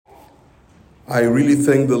I really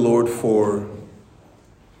thank the Lord for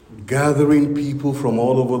gathering people from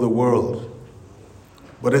all over the world,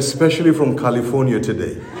 but especially from California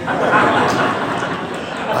today.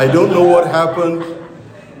 I don't know what happened.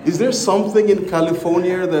 Is there something in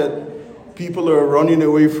California that people are running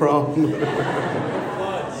away from?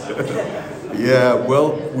 Yeah,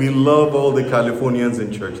 well, we love all the Californians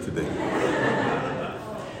in church today.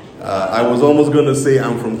 I was almost going to say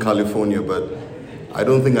I'm from California, but I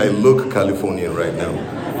don't think I look Californian right now.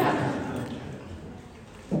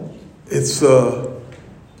 It's an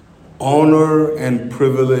honor and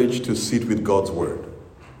privilege to sit with God's Word,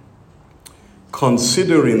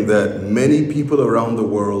 considering that many people around the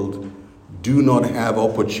world do not have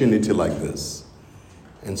opportunity like this.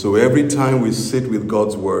 And so every time we sit with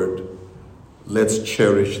God's Word, let's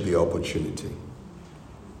cherish the opportunity.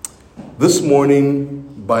 This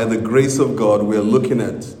morning, by the grace of God, we are looking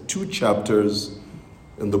at 2 chapters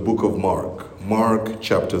in the book of Mark. Mark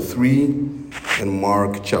chapter 3 and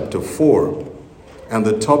Mark chapter 4. And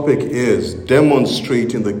the topic is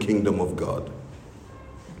demonstrating the kingdom of God.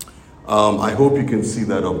 I hope you can see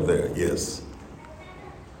that up there, yes.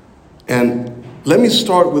 And let me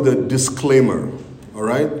start with a disclaimer, all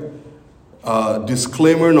right?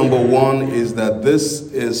 Disclaimer number 1 is that this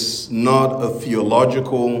is not a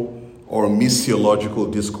theological or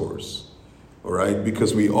missiological discourse, all right?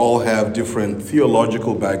 Because we all have different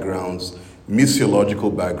theological backgrounds,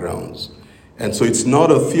 missiological backgrounds. And so it's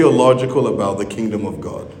not a theological about the kingdom of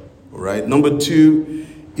God, all right? Number 2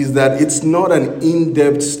 is that it's not an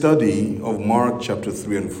in-depth study of Mark chapter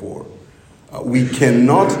 3 and 4. We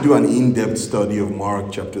cannot do an in-depth study of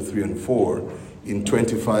Mark chapter 3 and 4 in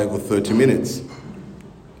 25 or 30 minutes.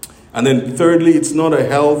 And then thirdly, it's not a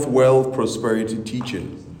health, wealth, prosperity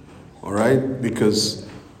teaching. All right? Because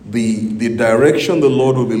the direction the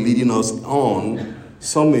Lord will be leading us on,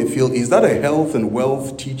 some may feel, is that a health and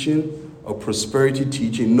wealth teaching, a prosperity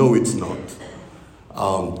teaching? No, it's not.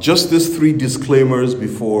 Just these 3 disclaimers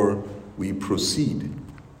before we proceed.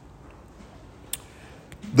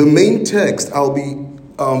 The main text I'll be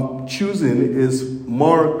choosing is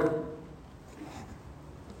Mark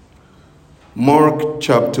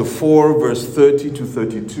chapter 4, verse 30 to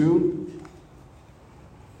 32.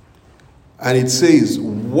 And it says,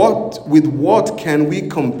 with what can we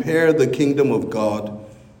compare the kingdom of God,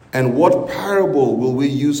 and what parable will we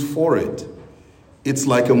use for it? It's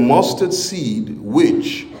like a mustard seed,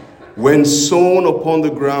 which, when sown upon the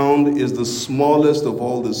ground, is the smallest of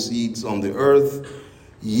all the seeds on the earth.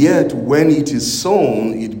 Yet when it is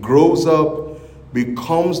sown, it grows up,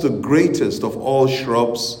 becomes the greatest of all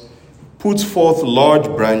shrubs, puts forth large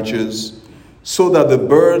branches, so that the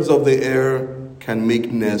birds of the air can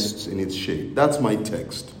make nests in its shade. That's my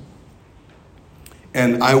text.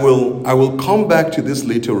 And I will come back to this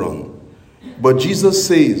later on. But Jesus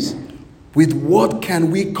says, with what can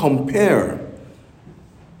we compare?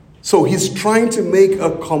 So he's trying to make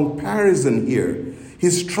a comparison here.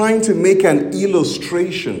 He's trying to make an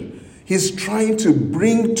illustration. He's trying to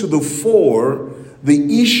bring to the fore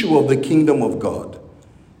the issue of the kingdom of God.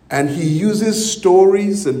 And he uses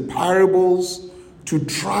stories and parables to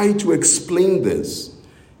try to explain this.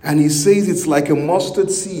 And he says it's like a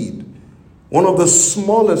mustard seed, one of the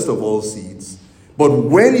smallest of all seeds. But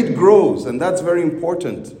when it grows, and that's very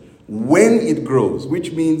important, when it grows,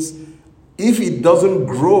 which means if it doesn't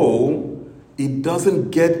grow, it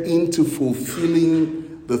doesn't get into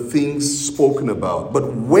fulfilling the things spoken about.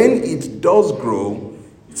 But when it does grow,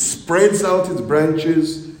 it spreads out its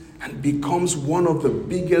branches and becomes one of the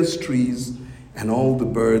biggest trees, and all the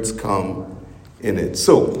birds come in it.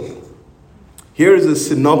 So, here is a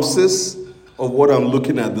synopsis of what I'm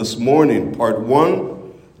looking at this morning. Part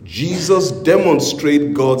 1, Jesus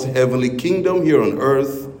demonstrates God's heavenly kingdom here on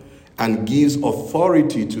earth and gives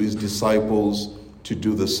authority to his disciples to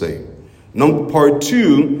do the same. Part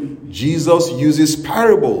 2, Jesus uses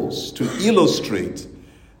parables to illustrate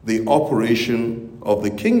the operation of the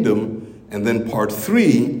kingdom. And then part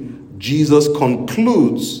 3, Jesus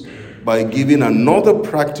concludes by giving another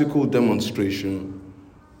practical demonstration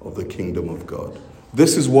of the kingdom of God.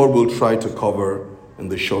 This is what we'll try to cover in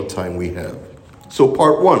the short time we have. So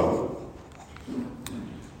part 1,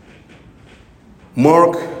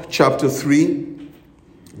 Mark chapter 3,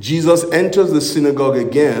 Jesus enters the synagogue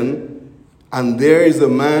again, and there is a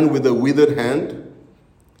man with a withered hand,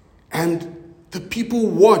 and the people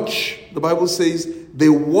watch. The Bible says they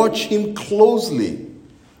watch him closely,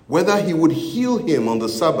 whether he would heal him on the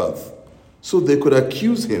Sabbath, so they could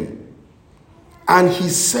accuse him. And he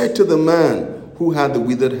said to the man who had the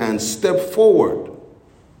withered hand, "Step forward."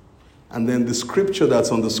 And then the scripture that's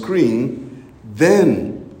on the screen,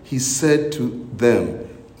 then he said to them,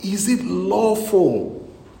 "Is it lawful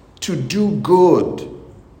to do good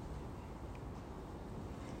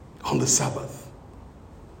on the Sabbath?"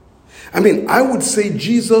 I mean, I would say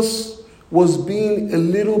Jesus was being a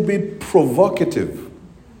little bit provocative.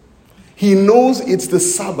 He knows it's the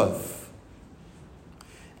Sabbath.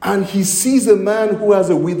 And he sees a man who has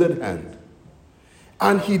a withered hand.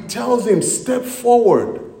 And he tells him, "Step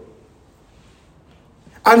forward."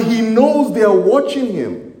 And he knows they are watching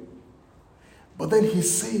him. But then he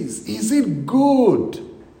says, "Is it good?"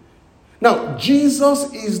 Now,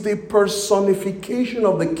 Jesus is the personification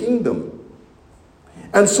of the kingdom.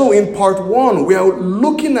 And so in part 1, we are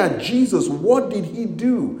looking at Jesus. What did he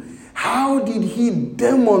do? How did he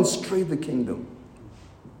demonstrate the kingdom?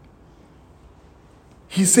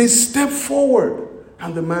 He says, "Step forward."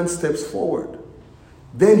 And the man steps forward.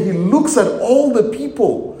 Then he looks at all the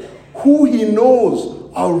people who he knows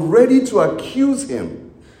are ready to accuse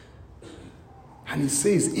him. And he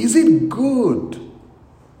says, "Is it good,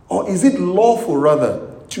 or is it lawful rather,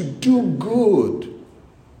 to do good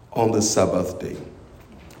on the Sabbath day?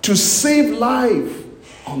 To save life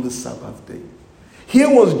on the Sabbath day?" Here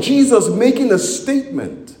was Jesus making a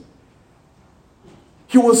statement.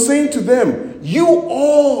 He was saying to them, "You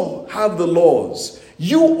all have the laws.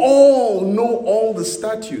 You all know all the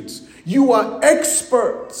statutes. You are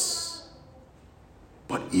experts.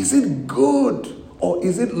 But is it good, or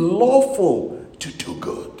is it lawful to do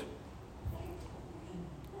good?"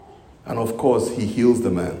 And of course, he heals the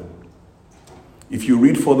man. If you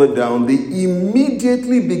read further down, they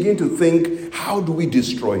immediately begin to think, how do we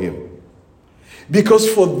destroy him? Because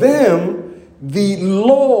for them, the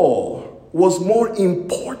law was more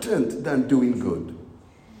important than doing good.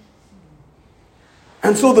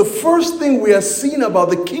 And so the first thing we are seeing about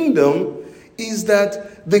the kingdom is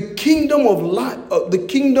that the kingdom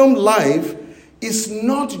life is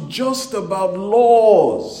not just about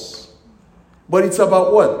laws, but it's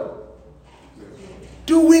about what?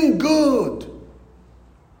 Doing good.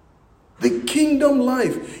 The kingdom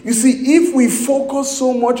life. You see, if we focus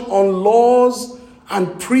so much on laws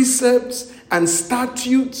and precepts and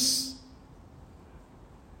statutes,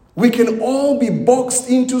 we can all be boxed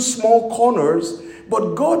into small corners.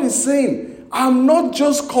 But God is saying, I'm not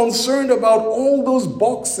just concerned about all those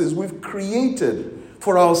boxes we've created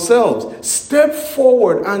for ourselves. Step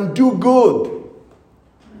forward and do good.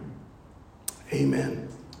 Amen.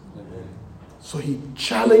 So he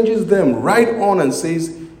challenges them right on and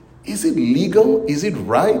says, is it legal? Is it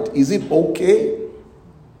right? Is it okay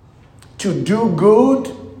to do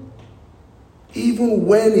good even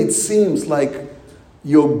when it seems like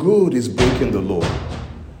your good is breaking the law?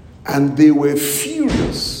 And they were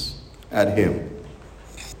furious at him.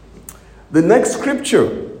 The next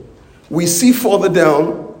scripture we see further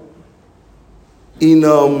down in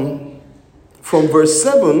from verse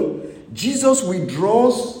 7, Jesus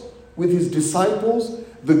withdraws with his disciples.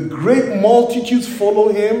 The great multitudes follow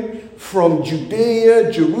him from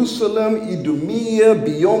Judea, Jerusalem, Idumea,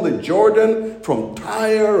 beyond the Jordan, from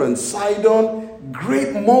Tyre and Sidon.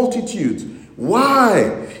 Great multitudes.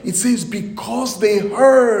 Why? It says because they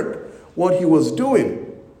heard what he was doing.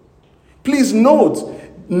 Please note,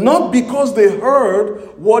 not because they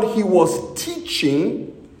heard what he was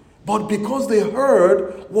teaching, but because they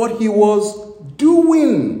heard what he was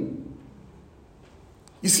doing.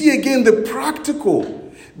 You see again the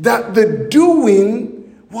practical, that the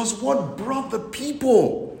doing was what brought the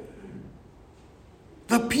people.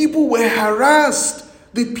 The people were harassed.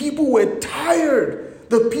 The people were tired.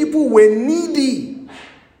 The people were needy.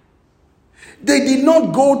 They did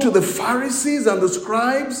not go to the Pharisees and the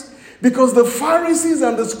scribes because the Pharisees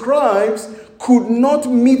and the scribes could not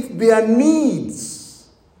meet their needs.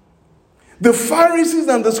 The Pharisees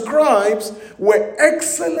and the scribes were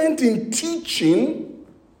excellent in teaching,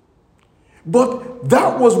 but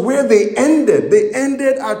that was where they ended. They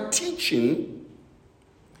ended at teaching.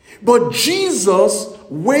 But Jesus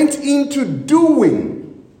went into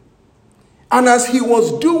doing. And as he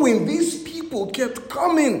was doing, these people kept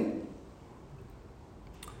coming.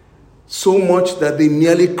 So much that they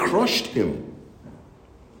nearly crushed him.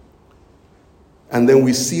 And then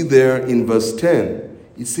we see there in verse 10,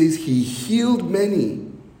 it says, he healed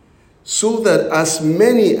many, so that as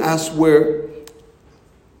many as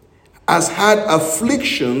had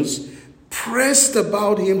afflictions pressed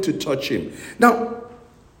about him to touch him. Now,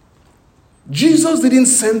 Jesus didn't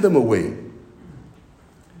send them away.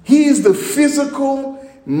 He is the physical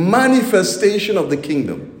manifestation of the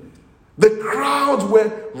kingdom. The crowds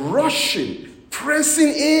were rushing, pressing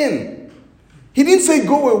in. He didn't say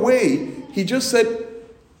go away. He just said,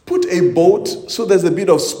 put a boat so there's a bit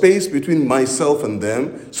of space between myself and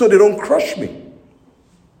them so they don't crush me.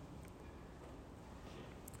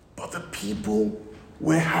 But the people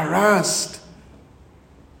were harassed.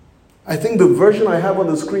 I think the version I have on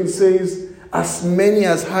the screen says, as many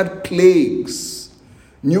as had plagues.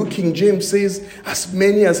 New King James says, as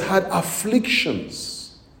many as had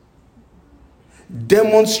afflictions.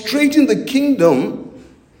 Demonstrating the kingdom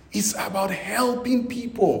is about helping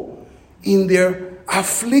people in their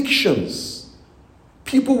afflictions.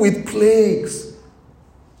 People with plagues.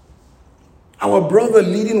 Our brother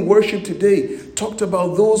leading worship today talked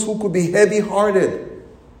about those who could be heavy-hearted.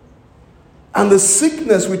 And the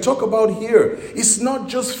sickness we talk about here is not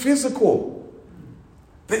just physical.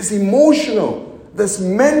 There's emotional, there's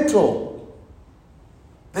mental,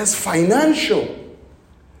 there's financial.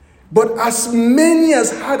 But as many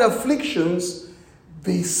as had afflictions,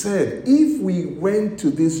 they said, if we went to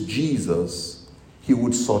this Jesus, he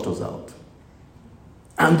would sort us out.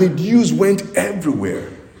 And the news went everywhere.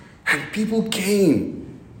 And people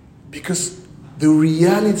came because the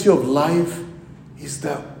reality of life is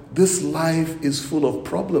that this life is full of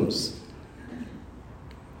problems.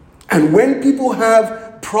 And when people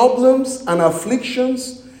have problems and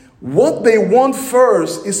afflictions, what they want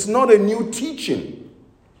first is not a new teaching.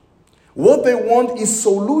 What they want is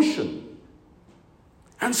solution.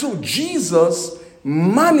 And so Jesus,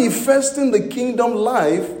 manifesting the kingdom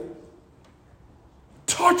life,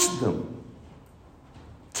 touched them.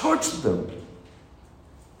 Touched them.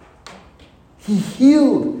 He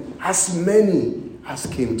healed as many as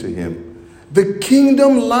came to him. The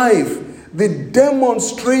kingdom life, the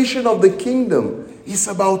demonstration of the kingdom, is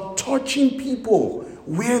about touching people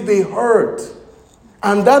where they hurt.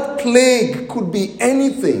 And that plague could be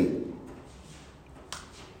anything.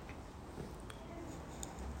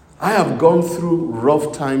 I have gone through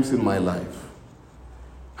rough times in my life.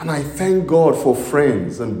 And I thank God for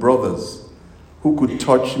friends and brothers who could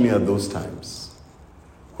touch me at those times.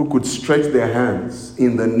 Who could stretch their hands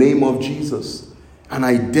in the name of Jesus and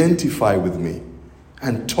identify with me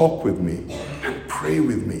and talk with me and pray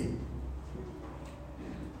with me.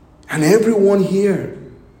 And everyone here,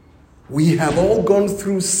 we have all gone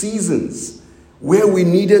through seasons where we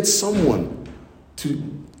needed someone to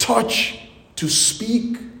touch, to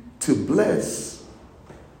speak, to bless.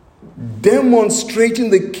 Demonstrating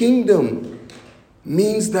the kingdom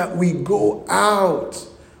means that we go out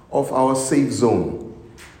of our safe zone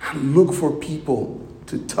and look for people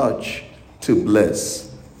to touch, to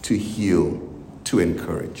bless, to heal, to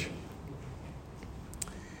encourage.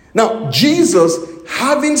 Now, Jesus,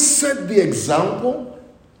 having set the example,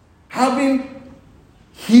 having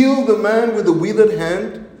healed the man with the withered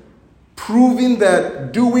hand, proving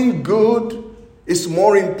that doing good is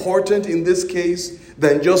more important in this case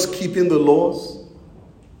than just keeping the laws,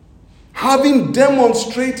 having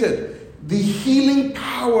demonstrated the healing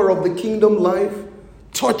power of the kingdom life,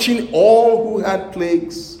 touching all who had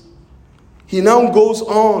plagues, he now goes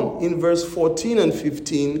on in verse 14 and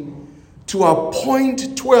 15 to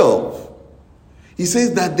appoint 12. He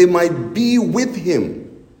says that they might be with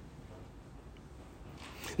him.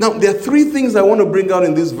 Now, there are three things I want to bring out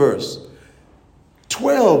in this verse.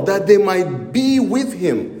 12, that they might be with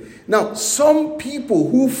him. Now, some people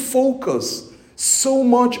who focus so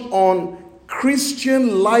much on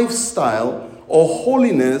Christian lifestyle or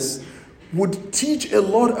holiness would teach a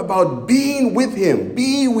lot about being with him,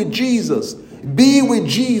 be with Jesus, be with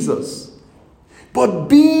Jesus. But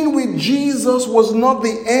being with Jesus was not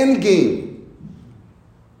the end game.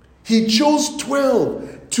 He chose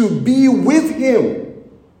 12 to be with him.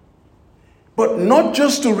 But not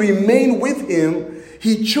just to remain with him,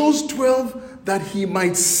 he chose 12 that he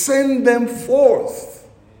might send them forth.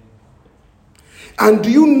 And do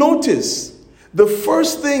you notice the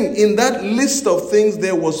first thing in that list of things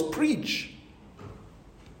there was preach?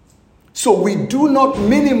 So we do not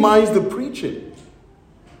minimize the preaching.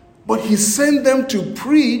 But he sent them to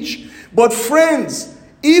preach. But friends,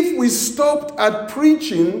 if we stopped at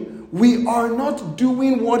preaching, we are not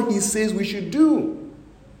doing what he says we should do.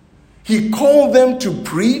 He called them to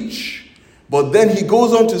preach, but then he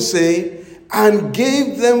goes on to say, and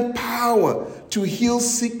gave them power to heal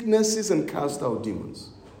sicknesses and cast out demons.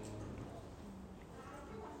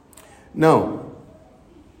 Now,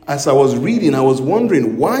 as I was reading, I was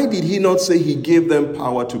wondering, why did he not say he gave them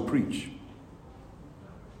power to preach?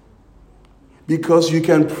 Because you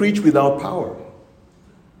can preach without power.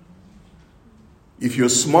 If you're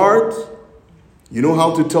smart, you know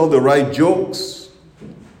how to tell the right jokes,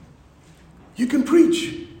 you can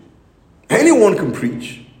preach. Anyone can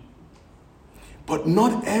preach. But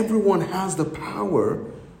not everyone has the power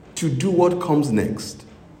to do what comes next.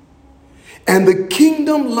 And the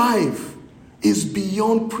kingdom life is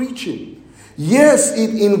beyond preaching. Yes, it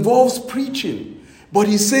involves preaching. But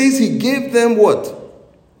he says he gave them what?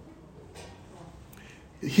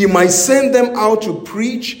 He might send them out to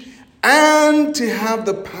preach and to have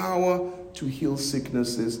the power to heal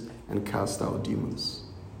sicknesses and cast out demons.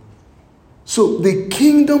 So the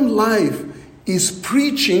kingdom life is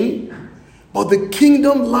preaching, but the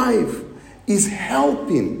kingdom life is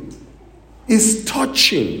helping, is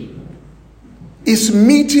touching, is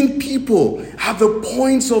meeting people at the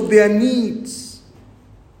points of their needs.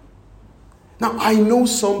 Now, I know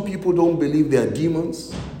some people don't believe they are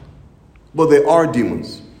demons, but they are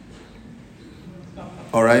demons.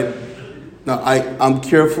 All right? Now, I'm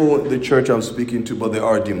careful the church I'm speaking to, but they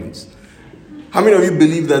are demons. How many of you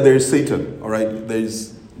believe that there is Satan? All right?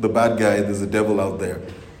 There's the bad guy, there's the devil out there.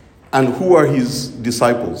 And who are his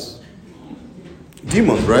disciples?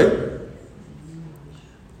 Demons, right?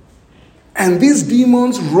 And these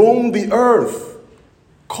demons roam the earth,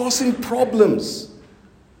 causing problems.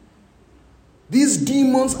 These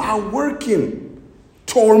demons are working,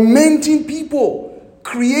 tormenting people,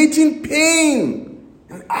 creating pain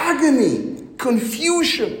and agony,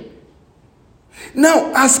 confusion.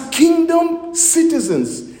 Now, as kingdom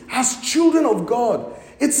citizens, as children of God,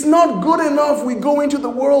 it's not good enough we go into the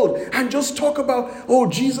world and just talk about, oh,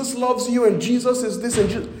 Jesus loves you and Jesus is this and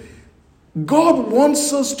Jesus. God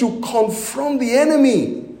wants us to confront the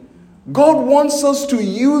enemy. God wants us to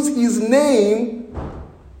use his name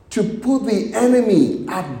to put the enemy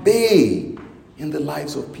at bay in the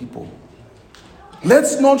lives of people.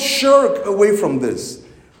 Let's not shirk away from this.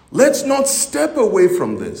 Let's not step away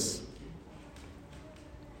from this.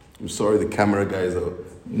 I'm sorry, the camera guys are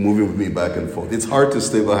moving with me back and forth. It's hard to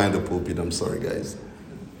stay behind the pulpit. I'm sorry, guys.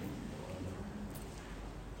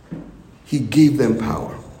 He gave them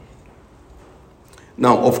power.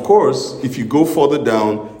 Now, of course, if you go further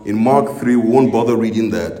down in Mark 3, we won't bother reading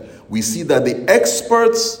that. We see that the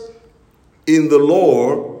experts in the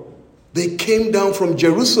law, they came down from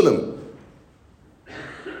Jerusalem.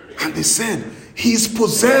 And they said, he's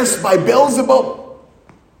possessed by Beelzebub.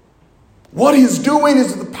 What he's doing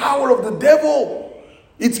is the power of the devil.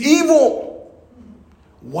 It's evil.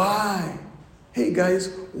 Why? Hey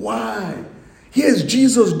guys, why? Here's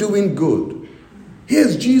Jesus doing good.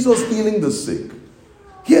 Here's Jesus healing the sick.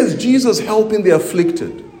 Here's Jesus helping the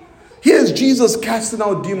afflicted. Here's Jesus casting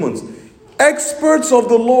out demons. Experts of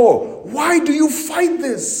the law, why do you fight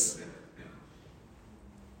this?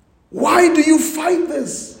 Why do you fight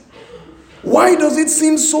this? Why does it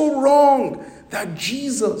seem so wrong that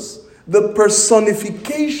Jesus, the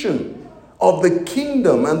personification of the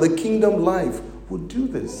kingdom and the kingdom life, would do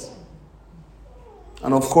this?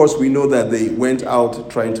 And of course, we know that they went out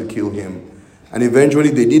trying to kill him. And eventually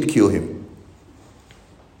they did kill him.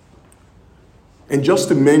 And just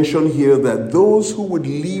to mention here that those who would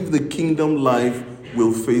leave the kingdom life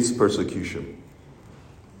will face persecution.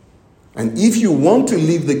 And if you want to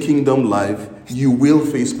leave the kingdom life, you will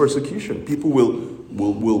face persecution. People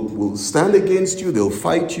will stand against you, they'll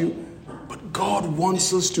fight you. But God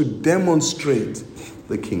wants us to demonstrate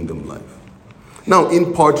the kingdom life. Now,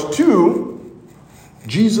 in part 2,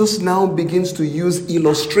 Jesus now begins to use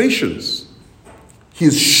illustrations.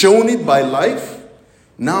 He's shown it by life.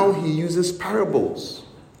 Now he uses parables.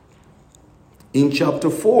 In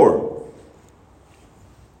chapter 4,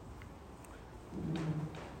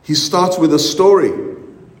 he starts with a story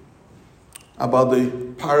about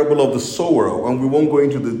the parable of the sower, and we won't go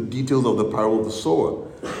into the details of the parable of the sower.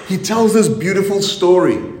 He tells this beautiful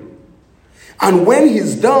story. And when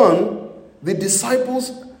he's done, the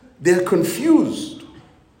disciples, they're confused.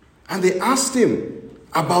 And they asked him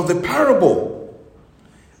about the parable.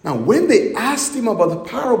 Now, when they asked him about the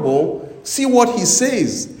parable, see what he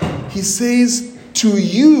says. He says, to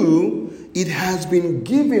you it has been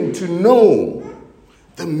given to know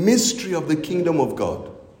the mystery of the kingdom of God.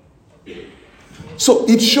 So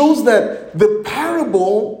it shows that the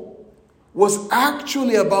parable was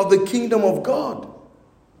actually about the kingdom of God.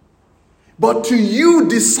 But to you,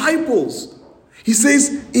 disciples, he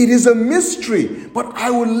says, it is a mystery, but I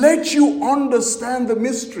will let you understand the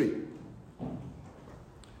mystery.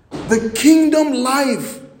 The kingdom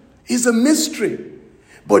life is a mystery.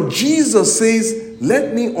 But Jesus says,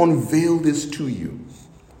 let me unveil this to you.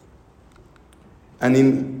 And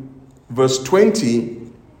in verse 20,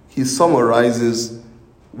 he summarizes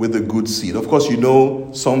with the good seed. Of course, you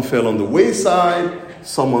know, some fell on the wayside,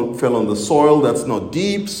 some fell on the soil that's not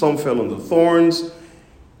deep, some fell on the thorns.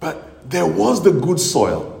 But there was the good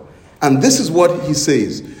soil. And this is what he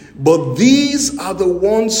says. But these are the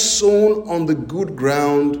ones sown on the good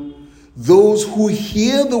ground, those who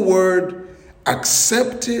hear the word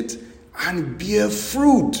accept it, and bear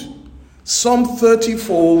fruit. Some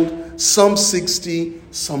 30-fold, some 60,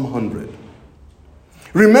 some 100.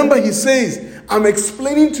 Remember, he says, I'm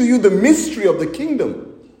explaining to you the mystery of the kingdom.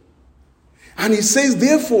 And he says,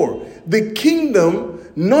 therefore, the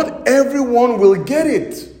kingdom, not everyone will get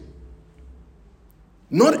it.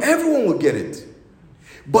 Not everyone will get it.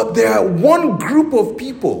 But there are one group of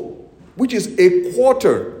people, which is a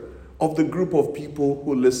quarter of the group of people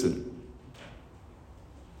who listen.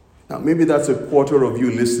 Now, maybe that's a quarter of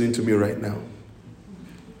you listening to me right now.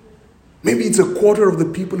 Maybe it's a quarter of the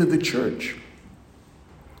people in the church.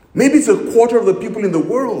 Maybe it's a quarter of the people in the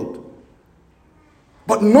world.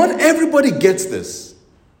 But not everybody gets this.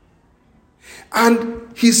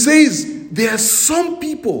 And he says there are some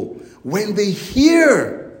people, when they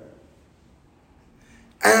hear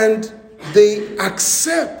and they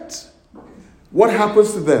accept, what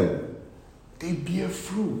happens to them? They bear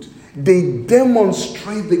fruit. They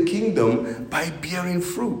demonstrate the kingdom by bearing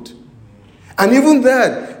fruit. And even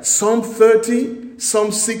that, some 30,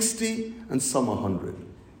 some 60, and some 100.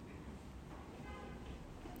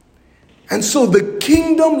 And so the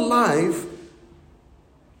kingdom life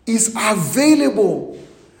is available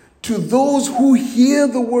to those who hear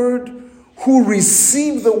the word, who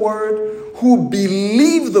receive the word, who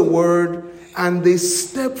believe the word, and they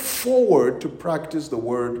step forward to practice the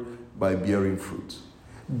word by bearing fruit.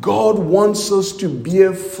 God wants us to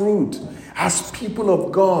bear fruit as people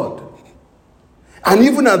of God. And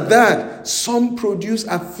even at that, some produce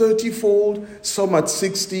at 30-fold, some at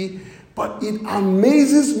 60. But it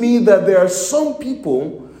amazes me that there are some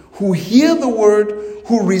people who hear the word,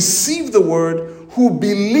 who receive the word, who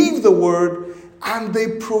believe the word, and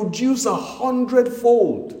they produce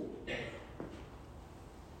 100-fold.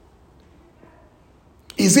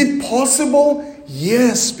 Is it possible?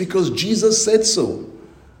 Yes, because Jesus said so.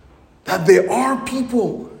 That there are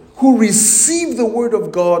people who receive the word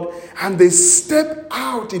of God and they step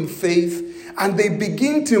out in faith and they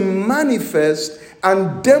begin to manifest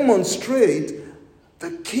and demonstrate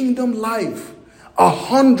the kingdom life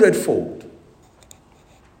 100-fold.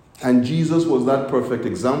 And Jesus was that perfect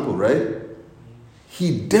example, right?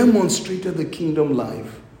 He demonstrated the kingdom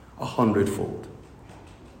life 100-fold.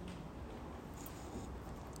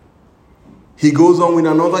 He goes on with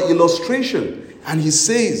another illustration, and he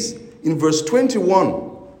says in verse 21,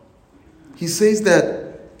 he says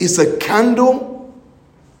that it's a candle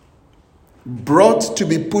brought to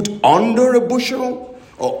be put under a bushel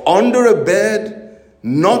or under a bed,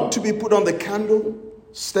 not to be put on the candle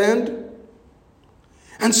stand.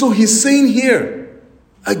 And so he's saying here,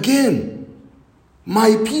 again,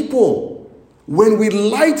 my people, when we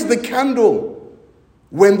light the candle,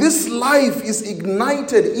 when this life is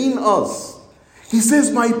ignited in us, he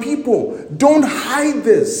says, my people, don't hide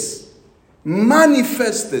this.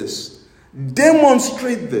 Manifest this.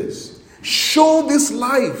 Demonstrate this. Show this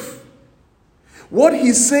life. What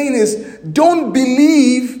he's saying is, don't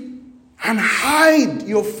believe and hide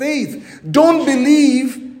your faith. Don't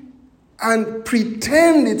believe and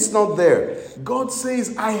pretend it's not there. God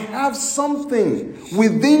says, I have something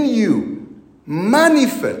within you.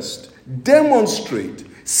 Manifest. Demonstrate.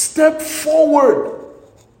 Step forward.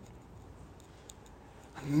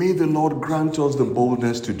 May the Lord grant us the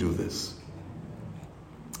boldness to do this.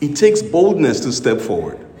 It takes boldness to step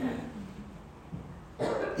forward.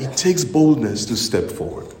 It takes boldness to step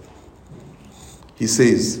forward. He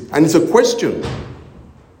says, and it's a question.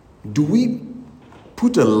 Do we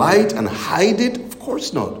put a light and hide it? Of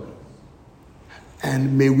course not.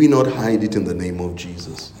 And may we not hide it in the name of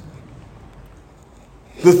Jesus.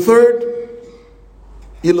 The third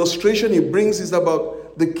illustration he brings is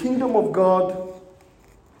about the kingdom of God.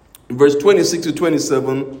 Verse 26 to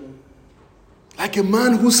 27, like a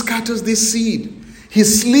man who scatters this seed. He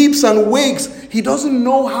sleeps and wakes. He doesn't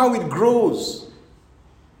know how it grows.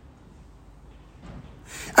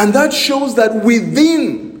 And that shows that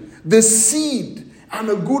within the seed and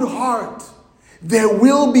a good heart, there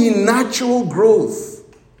will be natural growth.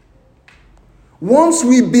 Once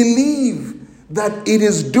we believe that it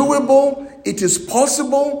is doable, it is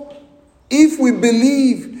possible, if we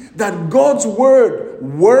believe that God's word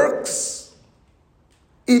works,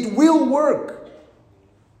 it will work.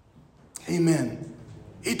 Amen.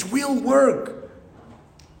 It will work.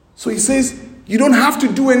 So he says, you don't have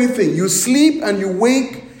to do anything. You sleep and you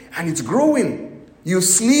wake and it's growing. You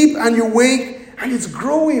sleep and you wake and it's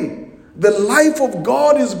growing. The life of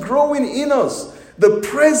God is growing in us. The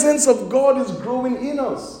presence of God is growing in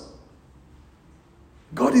us.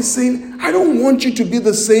 God is saying, I don't want you to be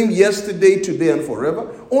the same yesterday, today, and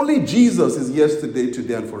forever. Only Jesus is yesterday,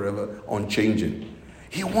 today, and forever, unchanging.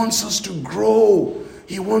 He wants us to grow.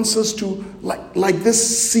 He wants us to, like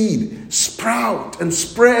this seed, sprout and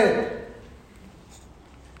spread.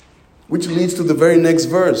 Which leads to the very next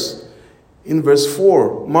verse. In verse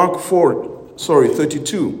 4, Mark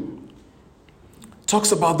 32.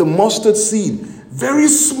 Talks about the mustard seed. Very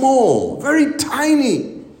small, very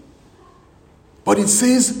tiny. But it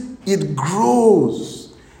says it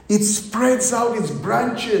grows. It spreads out its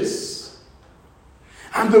branches.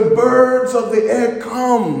 And the birds of the air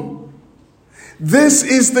come. This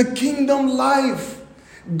is the kingdom life.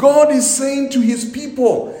 God is saying to his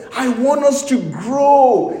people, I want us to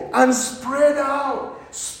grow and spread out.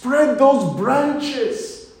 Spread those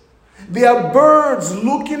branches. There are birds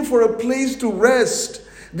looking for a place to rest.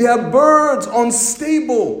 There are birds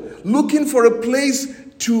unstable, looking for a place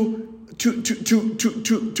to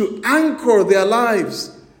anchor their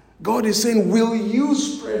lives. God is saying, will you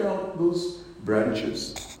spread out those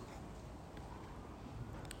branches?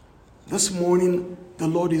 This morning, the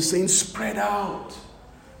Lord is saying, spread out.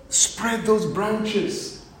 Spread those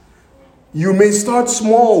branches. You may start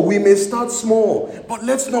small, we may start small, but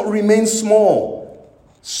let's not remain small.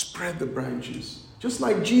 Spread the branches. Just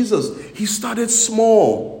like Jesus, he started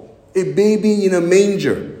small, a baby in a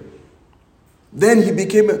manger. Then he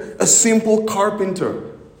became a simple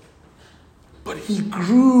carpenter. But he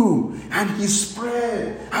grew and he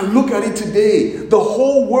spread. And look at it today. The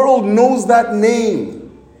whole world knows that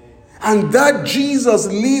name. And that Jesus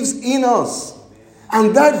lives in us.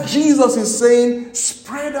 And that Jesus is saying,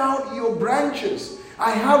 spread out your branches.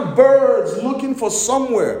 I have birds looking for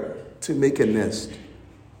somewhere to make a nest.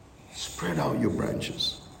 Spread out your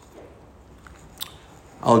branches.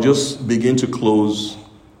 I'll just begin to close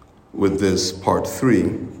with this part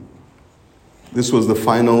 3. This was the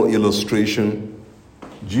final illustration.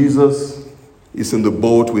 Jesus is in the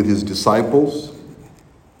boat with his disciples.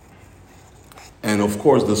 And of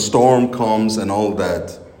course, the storm comes and all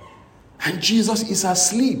that. And Jesus is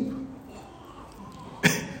asleep.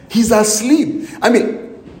 He's asleep. I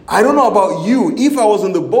mean, I don't know about you. If I was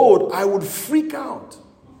in the boat, I would freak out.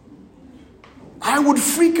 I would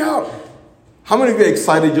freak out. How many of you are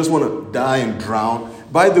excited, just want to die and drown?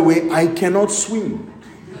 By the way, I cannot swim.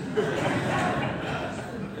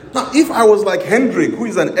 Now, if I was like Hendrik, who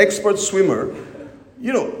is an expert swimmer,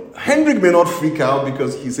 Hendrik may not freak out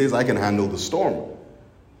because he says, I can handle the storm.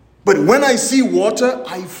 But when I see water,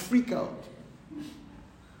 I freak out.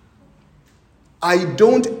 I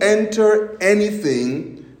don't enter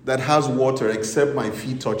anything that has water except my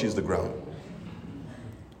feet touches the ground.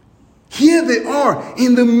 Here they are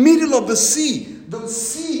in the middle of the sea. The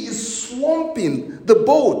sea is swamping the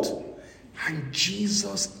boat. And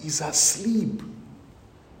Jesus is asleep.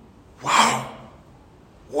 Wow.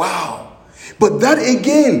 Wow. But that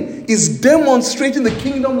again is demonstrating the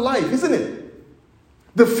kingdom life, isn't it?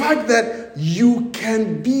 The fact that you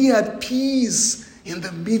can be at peace in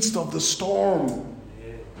the midst of the storm.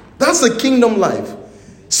 That's the kingdom life.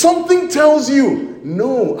 Something tells you,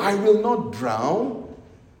 no, I will not drown.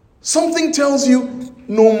 Something tells you,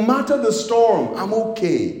 no matter the storm, I'm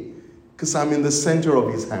okay. Because I'm in the center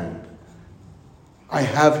of his hand. I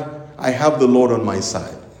have the Lord on my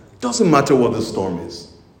side. Doesn't matter what the storm is.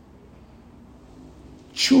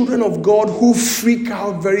 Children of God who freak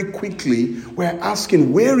out very quickly were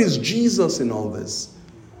asking, where is Jesus in all this?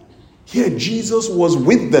 Here, Jesus was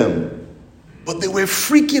with them, but they were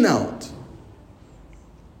freaking out.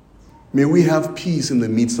 May we have peace in the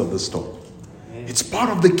midst of the storm. It's part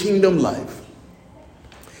of the kingdom life.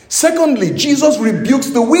 Secondly, Jesus rebukes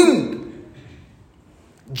the wind.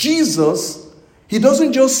 Jesus, he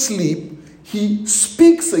doesn't just sleep, he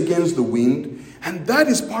speaks against the wind, and that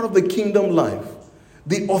is part of the kingdom life.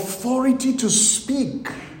 The authority to speak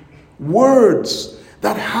words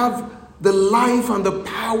that have the life and the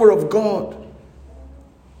power of God.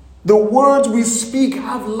 The words we speak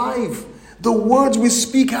have life. The words we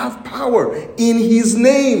speak have power in his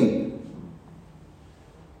name.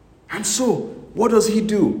 And so, what does he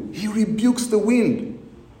do? He rebukes the wind.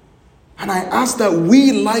 And I ask that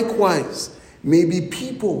we likewise may be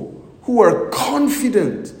people who are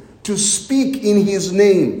confident to speak in his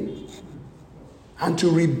name and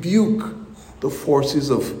to rebuke the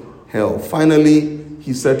forces of hell. Finally,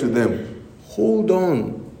 he said to them, hold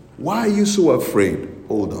on. Why are you so afraid?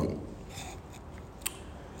 Hold on.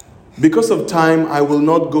 Because of time, I will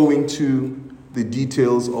not go into the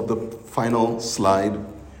details of the final slide,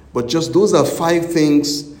 but just those are 5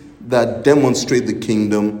 things that demonstrate the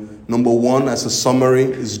kingdom. Number 1, as a summary,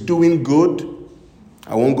 is doing good.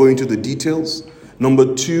 I won't go into the details.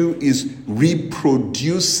 Number 2 is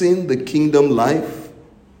reproducing the kingdom life.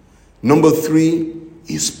 Number 3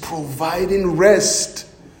 is providing rest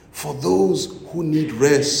for those who need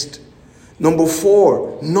rest. Number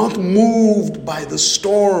 4, not moved by the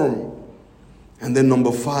storm. And then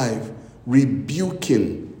number 5,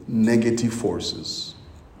 rebuking negative forces.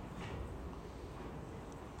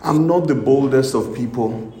 I'm not the boldest of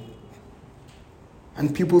people.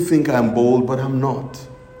 And people think I'm bold, but I'm not.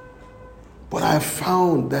 But I have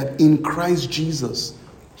found that in Christ Jesus,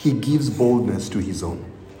 he gives boldness to his own.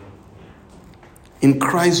 In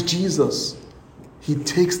Christ Jesus, he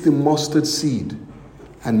takes the mustard seed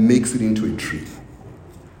and makes it into a tree.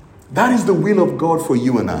 That is the will of God for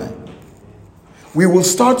you and I. We will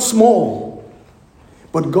start small,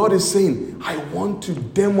 but God is saying, I want to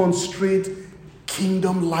demonstrate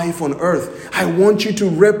kingdom life on earth. I want you to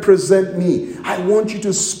represent me. I want you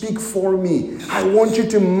to speak for me. I want you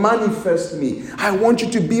to manifest me. I want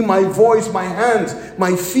you to be my voice, my hands,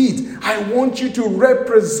 my feet. I want you to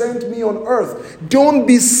represent me on earth. Don't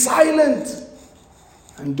be silent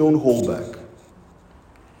and don't hold back.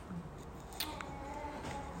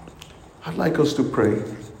 I'd like us to pray.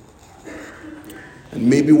 And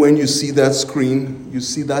maybe when you see that screen, you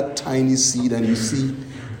see that tiny seed and you see,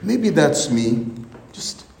 maybe that's me,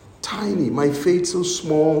 just tiny. My faith so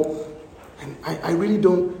small. And I really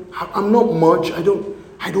don't, I'm not much. I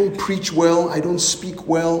don't preach well. I don't speak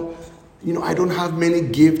well. I don't have many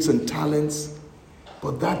gifts and talents.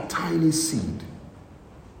 But that tiny seed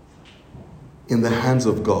in the hands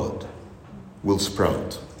of God will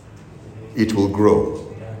sprout. It will grow.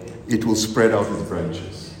 It will spread out its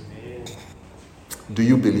branches. Do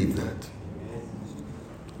you believe that?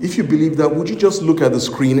 If you believe that, would you just look at the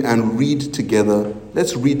screen and read together?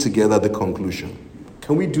 Let's read together the conclusion.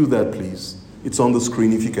 Can we do that, please? It's on the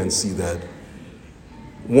screen if you can see that.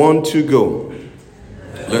 1, 2, go.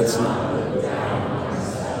 Let's not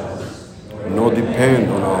depend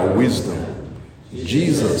on our wisdom.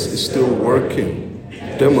 Jesus is still working,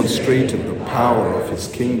 demonstrating the power of his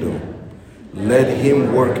kingdom. Let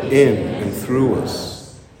him work in and through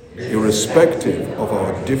us, irrespective of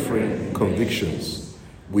our different convictions.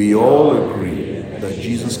 We all agree that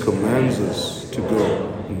Jesus commands us to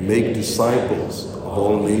go and make disciples of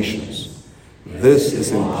all nations. This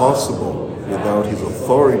is impossible without his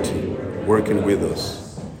authority working with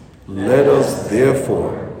us. Let us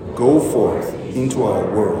therefore go forth into our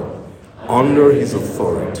world under his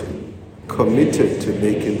authority, committed to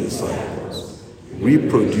making disciples,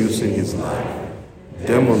 reproducing his life,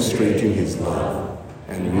 demonstrating his love,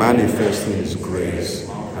 and manifesting his grace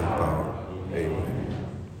and power. Amen.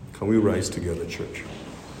 Can we rise together, church?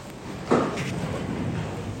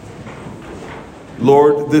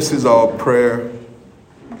 Lord, this is our prayer,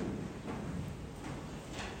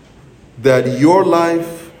 that your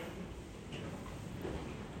life,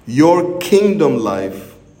 your kingdom life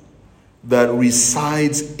that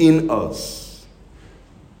resides in us,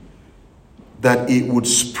 that it would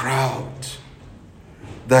sprout,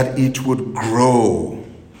 that it would grow.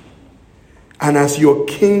 And as your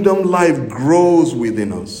kingdom life grows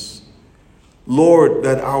within us, Lord,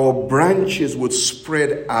 that our branches would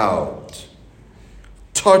spread out,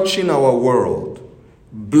 touching our world,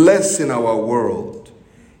 blessing our world,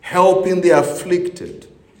 helping the afflicted,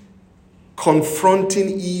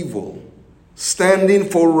 confronting evil, standing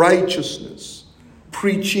for righteousness,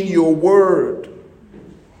 preaching your word,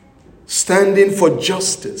 standing for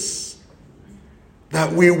justice,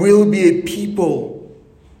 that we will be a people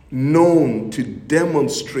known to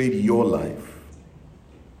demonstrate your life.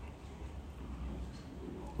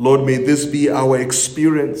 Lord, may this be our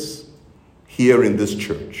experience here in this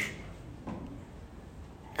church.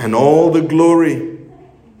 And all the glory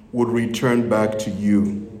would return back to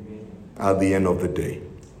you at the end of the day.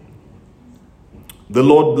 The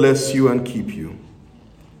Lord bless you and keep you.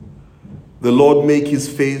 The Lord make his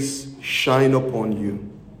face shine upon you.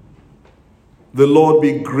 The Lord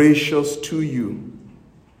be gracious to you.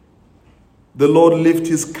 The Lord lift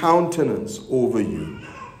his countenance over you.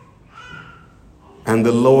 And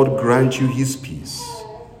the Lord grant you his peace.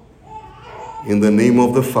 In the name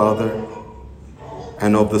of the Father,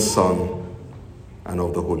 and of the Son, and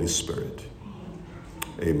of the Holy Spirit.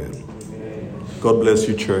 Amen. God bless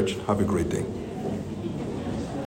you, church. Have a great day.